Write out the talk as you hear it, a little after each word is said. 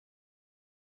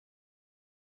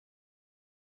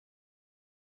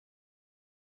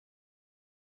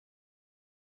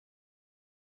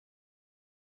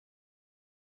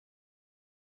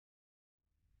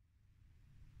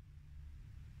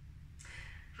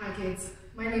Hi kids,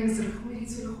 my name is Rukhumiri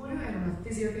Tsulukhoyo and I'm a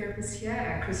physiotherapist here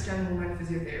at Christian Woman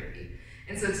Physiotherapy.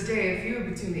 And so today, if you're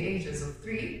between the ages of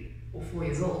 3 or 4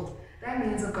 years old, that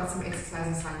means I've got some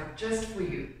exercises lined up just for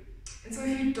you. And so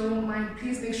if you don't mind,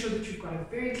 please make sure that you've got a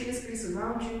very clear space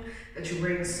around you, that you're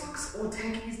wearing socks or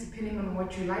tackies depending on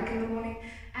what you like in the morning,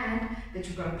 and that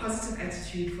you've got a positive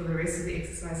attitude for the rest of the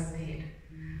exercises ahead.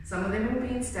 Some of them will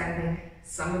be in standing,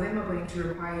 some of them are going to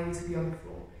require you to be on the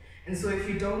floor. And so if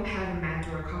you don't have a mat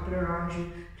or a carpet around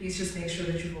you, please just make sure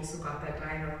that you've also got that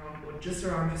line around or just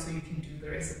around you so you can do the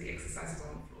rest of the exercises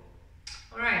on the floor.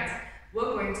 Alright,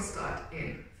 we're going to start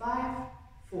in 5,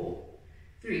 4,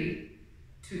 3,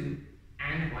 2,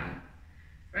 and 1.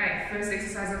 Right, first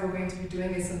exercise that we're going to be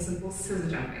doing is some simple scissor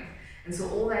jumping. And so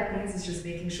all that means is just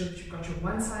making sure that you've got your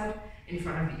one side in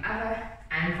front of the other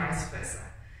and vice versa.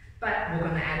 But we're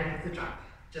going to add it with a jump,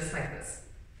 just like this.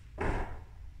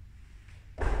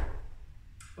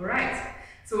 Alright,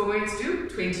 so we're going to do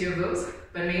 20 of those,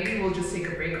 but maybe we'll just take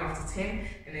a break after 10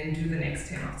 and then do the next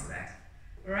 10 after that.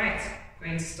 Alright,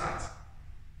 going to start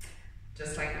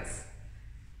just like this.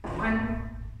 1,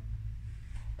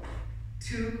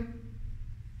 2,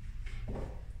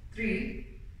 3,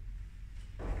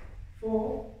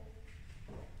 4,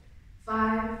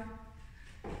 5,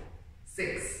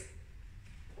 6,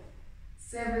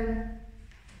 7,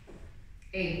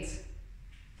 8,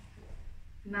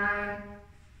 9,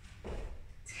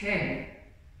 10.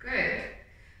 Good.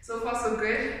 So far so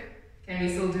good. Can we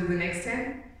still do the next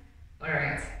 10?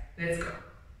 Alright, let's go.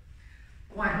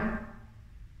 1,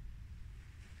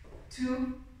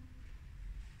 2,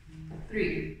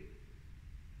 3,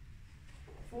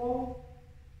 4,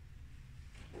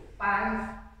 5,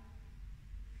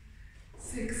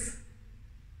 6,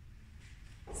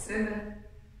 7,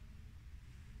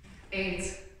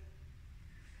 8,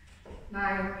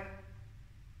 9,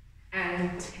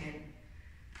 and 10.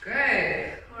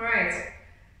 Good. Alright.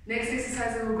 Next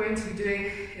exercise that we're going to be doing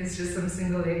is just some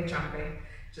single leg jumping,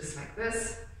 just like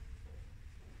this,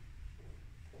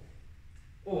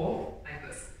 or like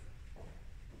this.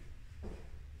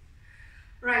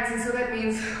 Right, and so that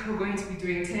means we're going to be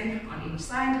doing 10 on each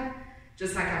side,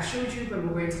 just like I showed you, but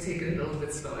we're going to take it a little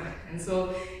bit slower. And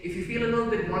so if you feel a little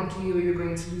bit wonky or you're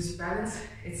going to lose your balance,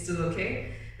 it's still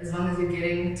okay. As long as you're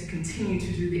getting to continue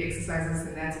to do the exercises,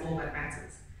 then that's all that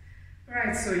matters.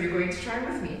 Alright, so you're going to try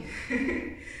with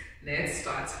me. Let's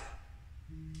start.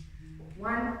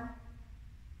 1,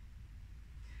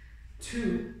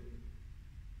 2,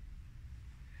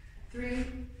 3,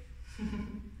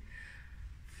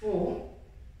 4,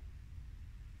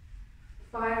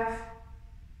 5,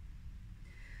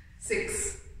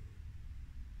 6,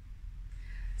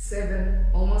 7,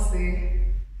 almost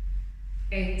there,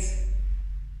 8,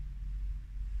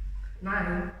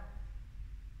 9,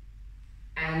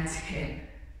 and 10.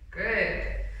 Good.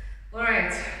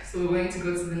 Alright, so we're going to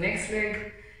go to the next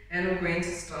leg and we're going to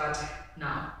start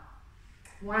now.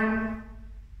 1,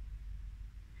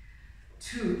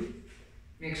 2,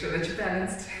 make sure that you're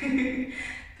balanced.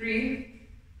 3,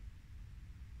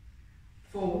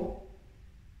 4,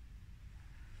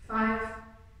 5,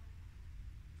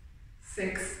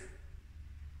 6,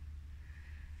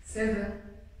 7,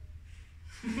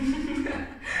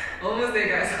 almost there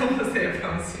guys, almost there, I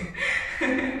promise you.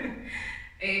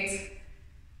 8,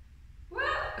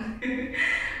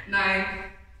 9,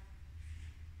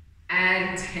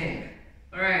 and 10.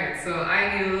 Alright, so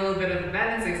I need a little bit of a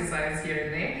balance exercise here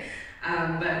and there,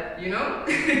 but you know,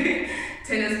 10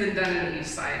 has been done on each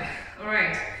side.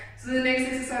 Alright, so the next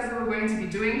exercise that we're going to be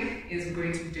doing is we're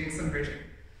going to be doing some bridging.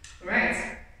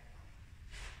 Alright,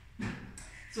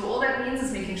 so all that means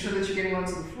is making sure that you're getting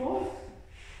onto the floor.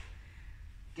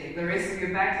 Get the rest of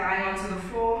your back lying onto the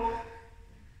floor.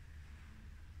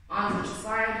 Arms at your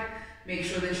side. Make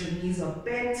sure that your knees are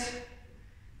bent.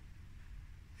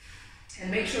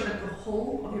 And make sure that the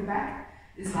whole of your back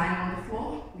is lying on the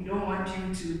floor. We don't want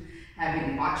you to have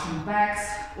any arching backs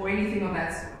or anything of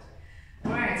that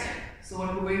sort. Alright, so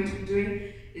what we're going to be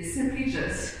doing is simply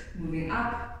just moving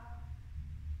up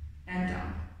and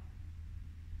down.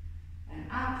 And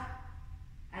up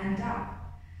and down.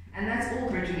 And that's all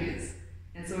bridging is.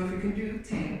 And so if we can do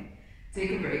 10,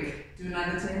 take a break, do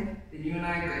another 10, then you and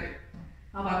I are good.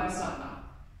 How about we start now?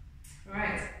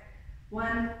 Alright.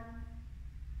 1,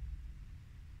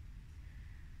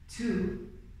 2,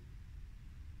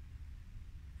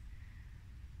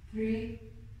 3,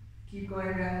 keep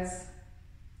going guys.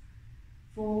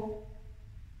 4,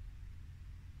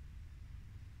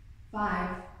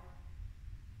 5,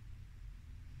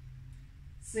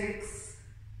 6,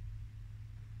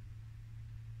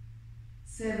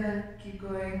 7, keep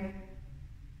going,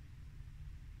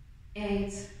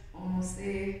 8, almost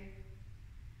there,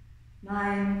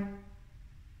 9,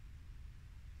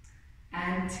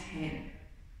 and 10.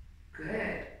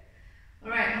 Good.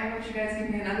 Alright, how about you guys give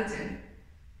me another 10?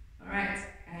 Alright,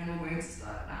 and we're going to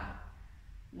start now.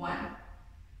 1,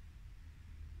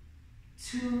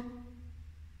 2,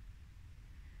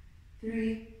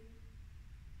 3,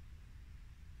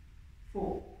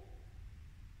 4,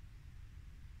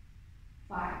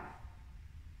 5,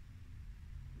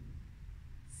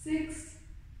 6,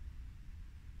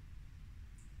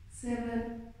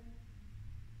 7,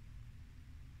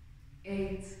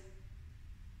 8,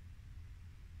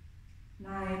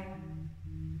 9,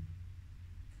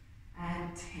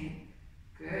 and 10.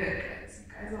 Good, guys.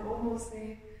 You guys are almost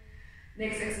there.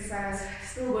 Next exercise,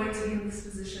 still going to be in this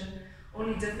position.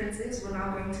 Only difference is we're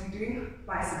now going to be doing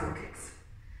bicycle kicks.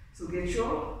 So get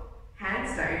your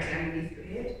hands directly underneath your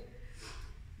head.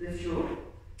 Lift your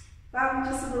bum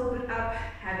just a little bit up.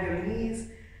 Have your knees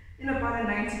in about a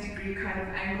 90-degree kind of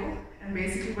angle. And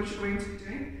basically what you're going to be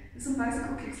doing is some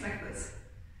bicycle kicks like this.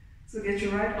 So get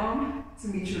your right arm to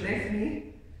meet your left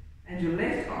knee and your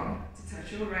left arm to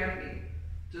touch your right knee.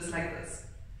 Just like this.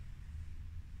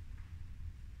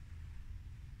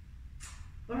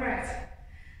 Alright,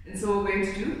 and so we're going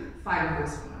to do 5 of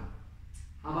those for now.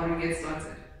 How about we get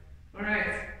started? Alright,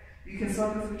 you can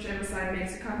start with whichever side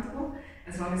makes you comfortable,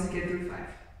 as long as you get through 5.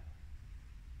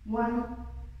 1,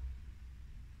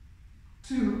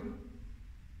 2,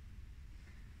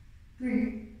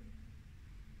 3,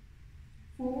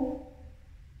 4,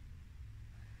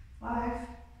 5,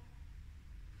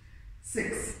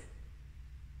 6,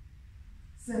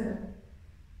 7,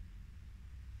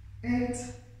 8,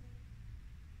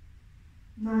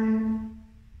 9,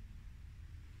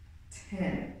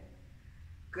 10.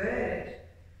 Good.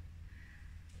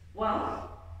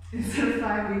 Well, instead of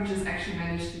 5, we just actually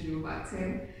managed to do about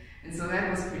 10. And so that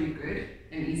was pretty good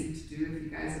and easy to do if you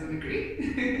guys don't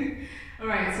agree.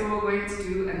 Alright, so we're going to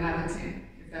do another 10,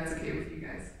 if that's okay with you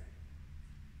guys.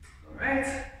 Alright,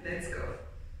 let's go.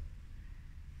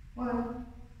 1,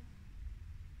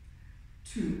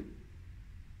 2,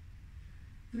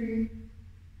 3,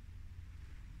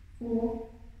 4,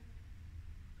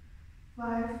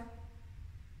 5,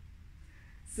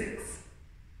 6,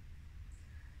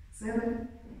 7,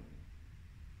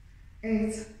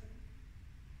 8,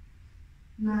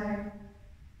 9,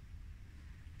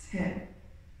 10.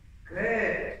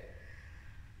 Good.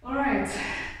 Alright,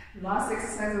 last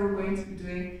exercise that we're going to be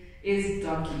doing is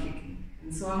donkey kicking.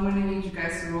 And so I'm going to need you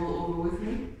guys to roll over with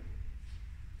me.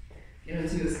 Get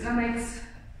onto your stomachs.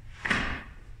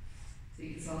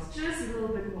 Take yourselves just a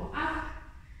little bit more up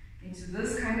into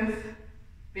this kind of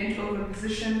bent over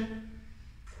position.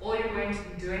 All you're going to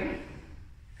be doing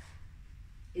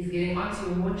is getting onto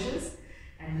your haunches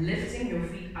and lifting your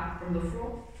feet up from the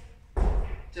floor,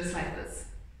 just like this.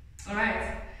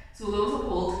 Alright, so those are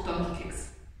called donkey kicks.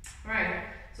 Alright,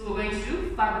 so we're going to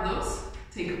do 5 of those,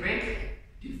 take a break,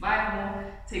 do 5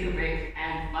 more, take a break,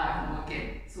 and 5 more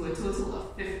again. So a total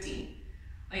of 15.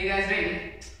 Are you guys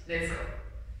ready? Let's go.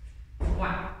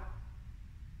 1,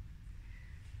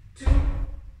 2,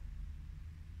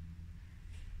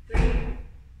 3,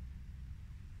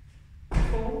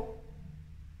 4,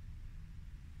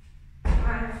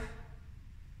 5,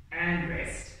 and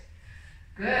rest.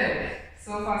 Good.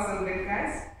 So far so good,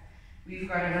 guys. We've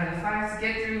got another 5 to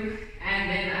get through, and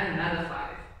then another 5.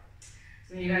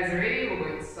 So when you guys are ready, we're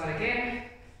going to start again.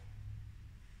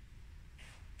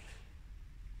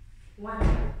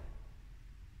 1,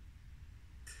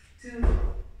 2,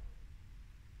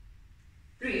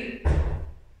 3,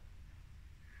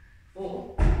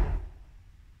 4,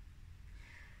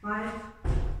 5.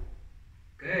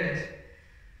 Good.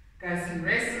 Guys can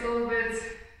rest a little bit.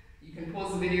 You can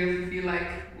pause the video if you feel like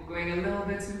we're going a little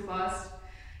bit too fast,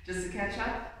 just to catch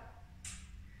up.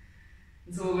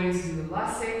 And so we're going to do the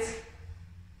last set.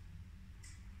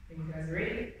 Are you guys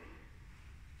ready?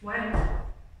 1,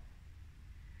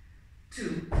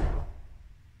 2,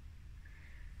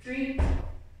 3,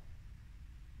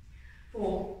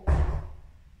 4,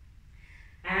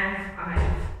 and 5.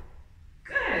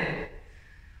 Good.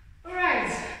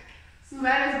 Alright, so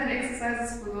that has been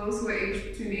exercises for those who are aged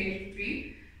between the age of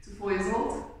 3 to 4 years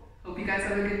old. Hope you guys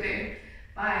have a good day.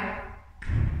 Bye.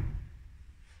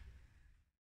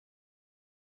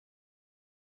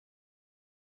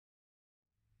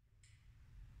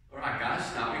 Alright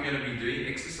guys, now we're going to be doing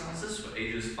exercises for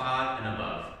ages 5 and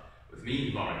above with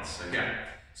me, Lawrence. Okay,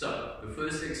 so the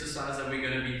first exercise that we're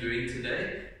going to be doing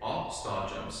today are star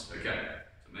jumps. Okay,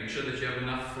 so make sure that you have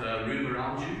enough room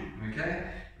around you.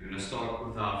 Okay, we're going to start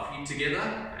with our feet together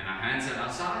and our hands at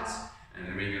our sides, and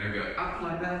then we're going to go up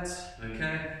like that,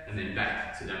 okay, and then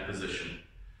back to that position.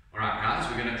 Alright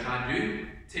guys, we're going to try and do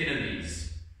 10 of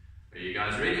these. Are you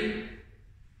guys ready?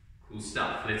 Cool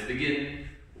stuff. Let's begin.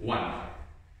 1,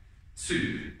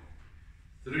 2,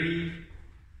 3,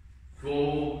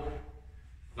 4,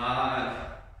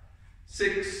 5,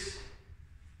 6,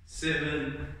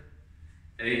 7,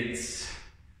 8,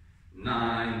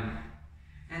 9,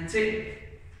 and 10.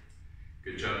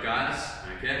 Good job guys.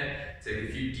 Okay, take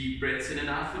a few deep breaths in and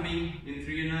out for me. In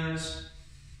through your nose,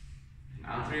 and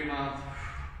out through your mouth.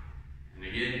 And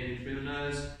again, in through the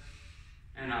nose,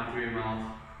 and out through your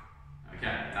mouth.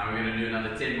 Okay, now we're going to do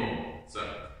another 10 more.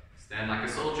 So, stand like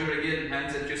a soldier again,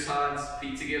 hands at your sides,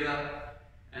 feet together,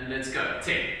 and let's go.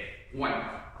 10. 1,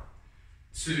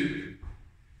 2,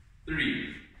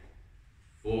 3,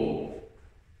 4,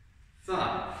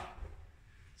 5,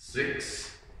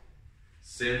 6,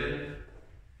 7,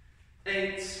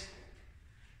 8,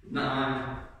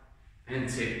 9, and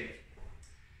 10.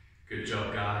 Good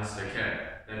job guys. Okay,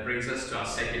 that brings us to our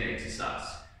second exercise.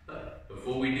 But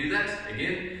before we do that,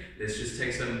 again, let's just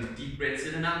take some deep breaths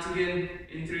in and out again.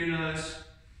 In through your nose,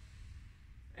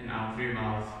 and out through your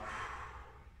mouth.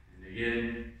 And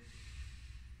again,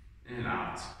 and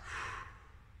out.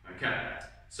 Okay,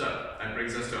 so that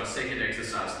brings us to our second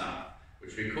exercise now,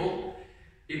 which we call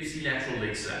ipsilateral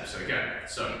leg slaps. Okay,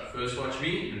 so first watch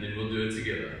me, and then we'll do it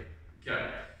together.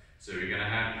 Okay, so we're going to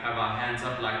have our hands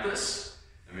up like this,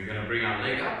 and we're going to bring our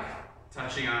leg up,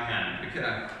 touching our hand.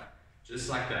 Okay, just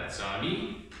like that. So our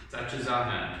knee touches our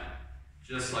hand,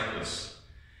 just like this.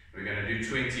 We're going to do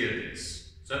 20 of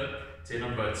these. So 10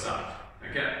 on both sides.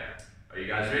 Okay, are you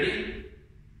guys ready?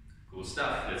 Cool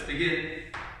stuff. Let's begin.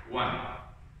 1,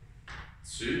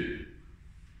 2,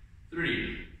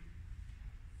 3,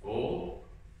 4,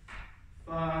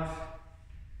 5,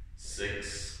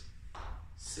 6,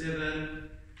 7,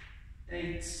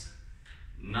 8,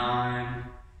 9,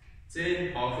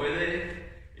 10, halfway there,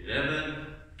 11,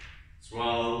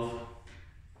 12,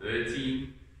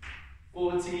 13,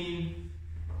 14,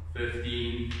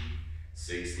 15,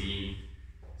 16,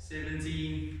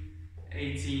 17,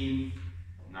 18,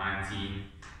 19,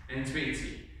 and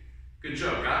 20. Good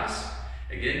job guys.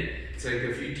 Again, take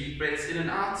a few deep breaths in and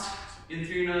out. In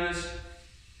through your nose,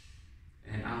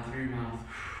 and out through your mouth.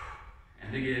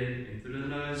 And again, in through the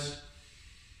nose,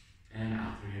 and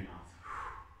out through your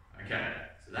mouth. Okay,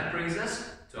 so that brings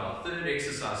us to our third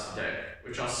exercise today,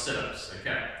 which are sit-ups.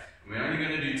 Okay, and we're only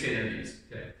going to do 10 of these.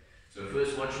 Okay, so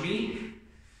first watch me.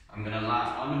 I'm going to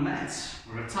lie on the mat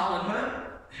or a towel at home.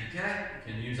 Okay,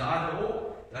 you can use either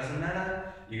or, doesn't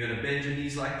matter. You're going to bend your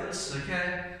knees like this.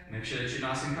 Okay, make sure that you're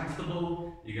nice and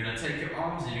comfortable. You're going to take your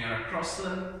arms and you're going to cross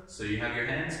them so you have your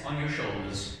hands on your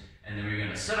shoulders. And then we're going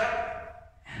to sit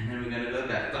up, and then we're going to go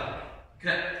back down.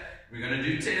 Okay, we're going to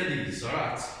do 10 of these,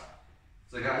 alright?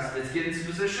 So guys, let's get into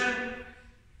position.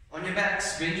 On your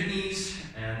backs, bend your knees,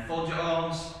 and fold your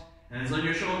arms, hands on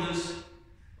your shoulders.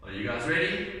 Are you guys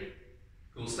ready?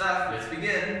 Cool stuff, let's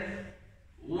begin.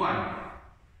 1,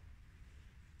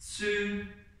 2,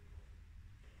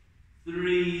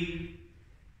 3,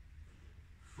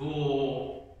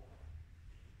 4,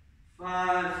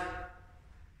 5,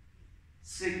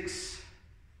 6,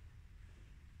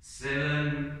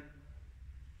 7,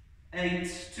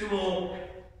 8, 2 more,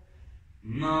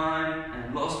 9,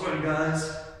 and last one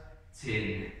guys,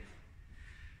 10.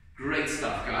 Great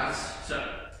stuff guys. So,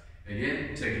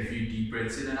 again, take a few deep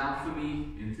breaths in and out for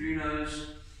me. In through your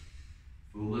nose,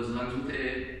 fill those lungs with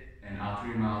air, and out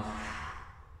through your mouth.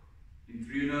 In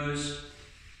through your nose,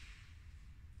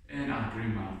 and out through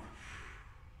your mouth.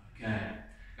 Okay.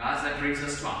 Guys, that brings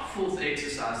us to our fourth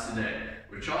exercise today,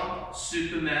 which are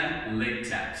Superman leg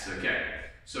taps. Okay,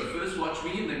 so first watch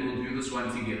me and then we'll do this one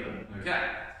together.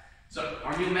 Okay, so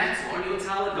on your mat or on your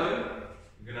towel at home,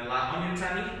 you're going to lie on your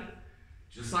tummy,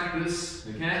 just like this.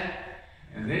 Okay,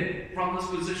 and then from this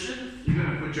position, you're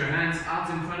going to put your hands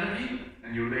out in front of you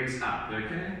and your legs up.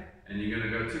 Okay, and you're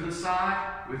going to go to the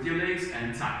side with your legs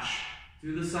and touch.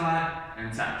 To the side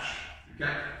and touch.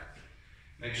 Okay.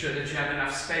 Make sure that you have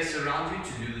enough space around you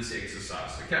to do this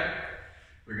exercise, okay?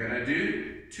 We're going to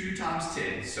do 2 times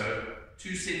 10, so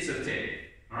 2 sets of 10.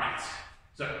 Alright,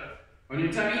 so on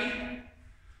your tummy,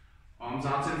 arms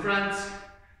out in front,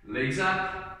 legs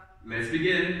up, let's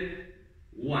begin.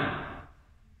 1,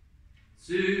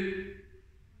 2,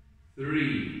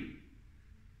 3,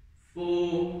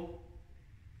 4,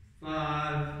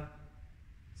 5,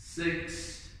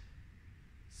 6,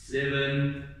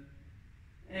 7,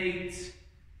 8,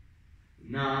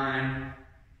 9,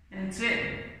 and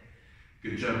 10.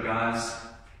 Good job, guys.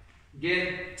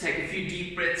 Again, take a few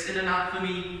deep breaths in and out for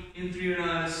me. In through your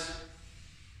nose,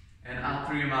 and out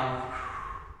through your mouth.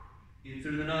 In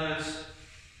through the nose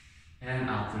and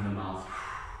out through the mouth.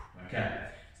 Okay,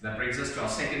 so that brings us to our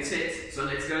second set. So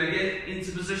let's go again.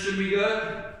 Into position we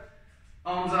go.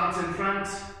 Arms out in front,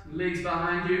 legs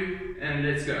behind you, and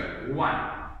let's go.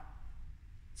 1,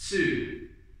 2,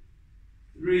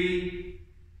 3,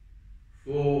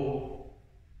 4,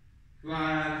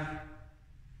 5,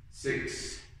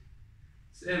 6,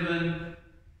 7,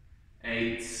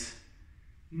 8,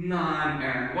 9,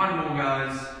 and one more,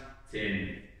 guys.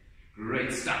 10.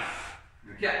 Great stuff.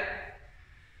 Okay.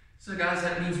 So guys,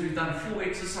 that means we've done 4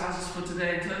 exercises for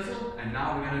today in total, and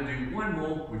now we're going to do one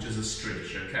more, which is a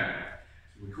stretch. Okay.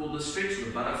 So we call this stretch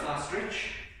the butterfly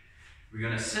stretch. We're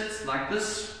going to sit like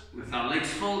this, with our legs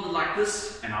folded like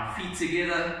this, and our feet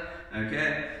together.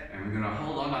 Okay. And we're going to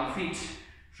hold on our feet.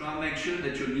 Try and make sure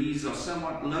that your knees are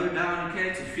somewhat low down. Okay.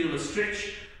 To feel a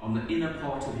stretch on the inner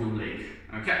part of your leg.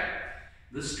 Okay.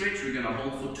 This stretch we're going to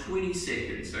hold for 20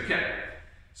 seconds. Okay.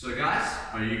 So guys,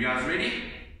 are you guys ready?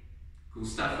 Cool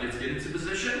stuff, let's get into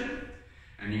position.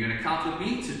 And you're going to count with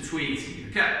me to 20,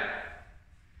 okay?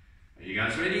 Are you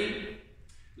guys ready?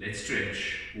 Let's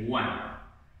stretch. 1,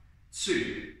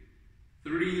 2,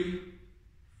 3,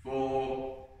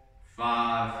 4,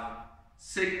 5,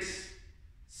 6,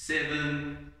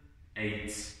 7,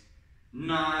 8,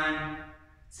 9,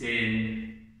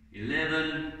 10,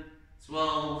 11,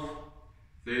 12,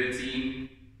 13,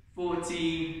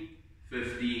 14,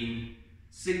 15,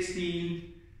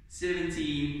 16,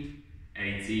 17,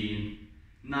 18,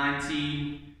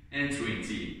 19, and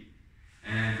 20.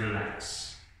 And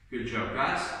relax. Good job,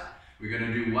 guys. We're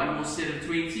going to do one more set of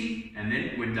 20, and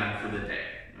then we're done for the day.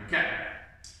 Okay?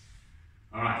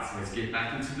 Alright, so let's get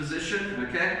back into position.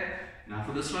 Okay? Now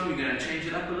for this one, we're going to change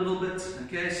it up a little bit.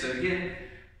 Okay, so again,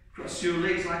 cross your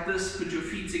legs like this, put your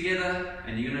feet together,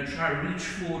 and you're going to try to reach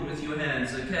forward with your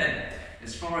hands. Okay?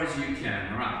 As far as you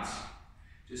can. Alright.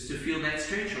 Just to feel that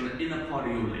stretch on the inner part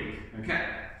of your leg. Okay?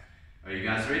 Are you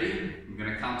guys ready? We're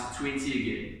going to count to 20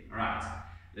 again. Alright.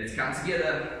 Let's count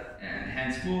together. And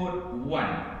hands forward.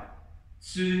 1,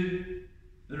 2,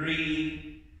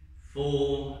 3,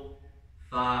 4,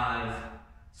 5,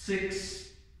 6,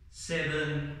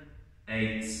 7,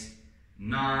 8,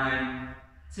 9,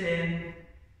 10,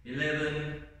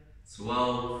 11,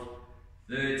 12,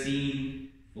 13,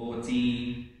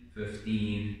 14,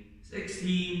 15,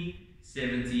 16,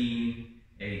 17,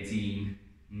 18,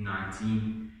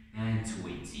 19, and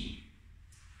 20.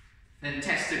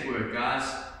 Fantastic work,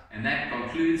 guys. And that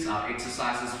concludes our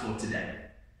exercises for today.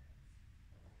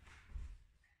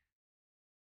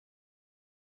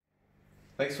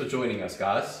 Thanks for joining us,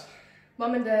 guys.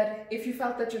 Mom and Dad, if you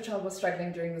felt that your child was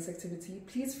struggling during this activity,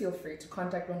 please feel free to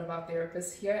contact one of our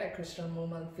therapists here at Christian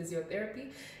Moelman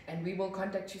Physiotherapy, and we will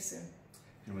contact you soon.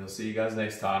 And we'll see you guys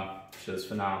next time. Cheers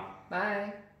for now.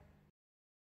 Bye.